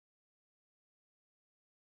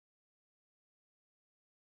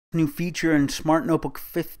New feature in Smart Notebook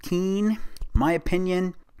 15, my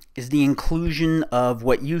opinion, is the inclusion of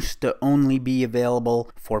what used to only be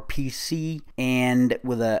available for PC, and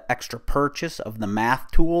with an extra purchase of the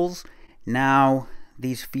math tools, now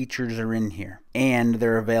these features are in here and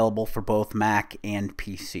they're available for both Mac and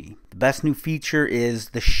PC. The best new feature is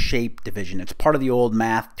the shape division. It's part of the old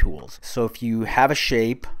math tools. So if you have a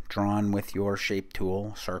shape drawn with your shape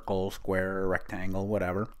tool, circle, square, rectangle,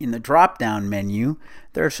 whatever, in the drop down menu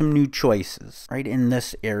there are some new choices right in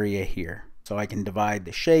this area here. So I can divide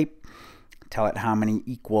the shape, tell it how many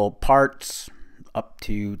equal parts, up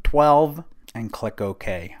to 12, and click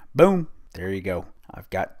OK. Boom! There you go. I've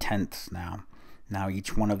got tenths now. Now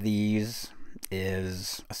each one of these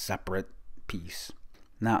is a separate piece.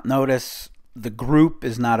 Now notice the group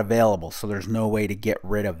is not available, so there's no way to get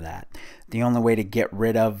rid of that. The only way to get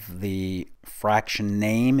rid of the fraction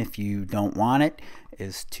name, if you don't want it,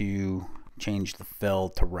 is to change the fill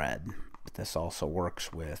to red. This also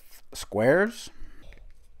works with squares.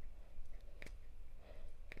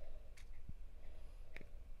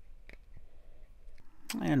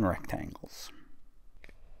 And rectangles.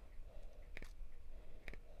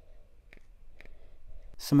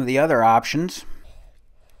 Some of the other options,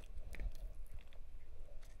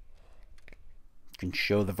 you can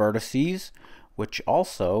show the vertices, which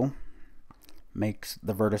also makes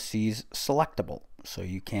the vertices selectable, so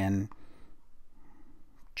you can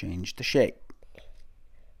change the shape.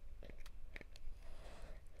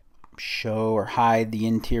 Show or hide the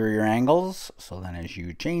interior angles, so then as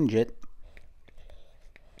you change it,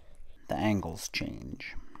 the angles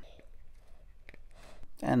change.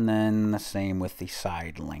 And then the same with the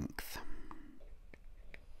side length.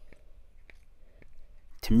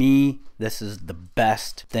 To me, this is the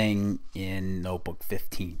best thing in Notebook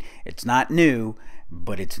 15. It's not new,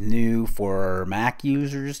 but it's new for Mac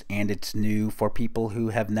users, and it's new for people who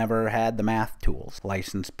have never had the math tools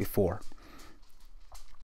licensed before.